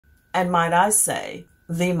and might I say,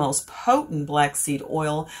 the most potent black seed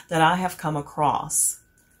oil that I have come across.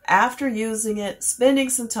 After using it, spending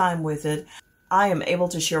some time with it, I am able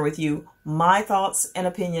to share with you my thoughts and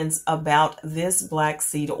opinions about this black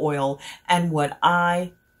seed oil and what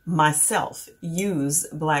I myself use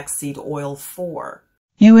black seed oil for.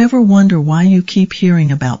 You ever wonder why you keep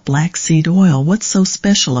hearing about black seed oil? What's so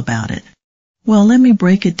special about it? Well, let me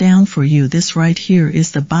break it down for you. This right here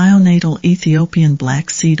is the bionatal Ethiopian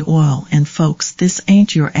black seed oil, and folks, this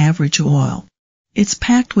ain't your average oil. It's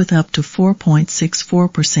packed with up to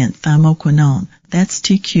 4.64% thymoquinone, that's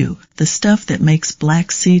TQ, the stuff that makes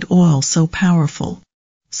black seed oil so powerful.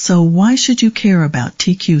 So why should you care about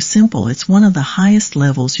TQ? Simple, it's one of the highest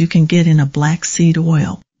levels you can get in a black seed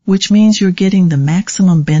oil, which means you're getting the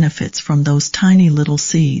maximum benefits from those tiny little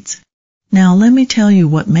seeds. Now let me tell you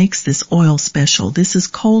what makes this oil special. This is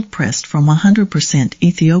cold pressed from 100%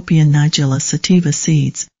 Ethiopian Nigella sativa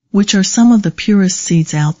seeds, which are some of the purest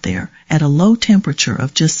seeds out there, at a low temperature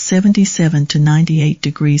of just 77 to 98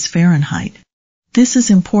 degrees Fahrenheit. This is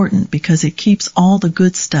important because it keeps all the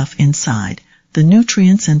good stuff inside. The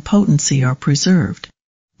nutrients and potency are preserved.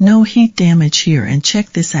 No heat damage here, and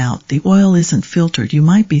check this out, the oil isn't filtered. You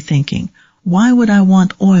might be thinking, why would I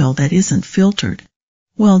want oil that isn't filtered?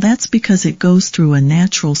 Well, that's because it goes through a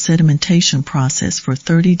natural sedimentation process for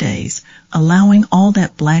 30 days, allowing all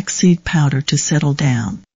that black seed powder to settle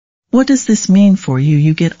down. What does this mean for you?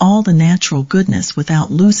 You get all the natural goodness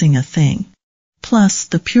without losing a thing. Plus,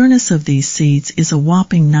 the pureness of these seeds is a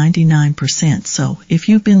whopping 99%, so if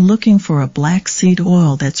you've been looking for a black seed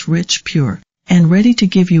oil that's rich, pure, and ready to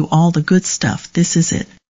give you all the good stuff, this is it.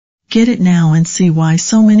 Get it now and see why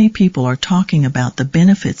so many people are talking about the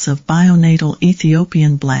benefits of bionatal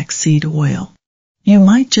Ethiopian black seed oil. You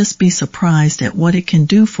might just be surprised at what it can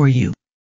do for you.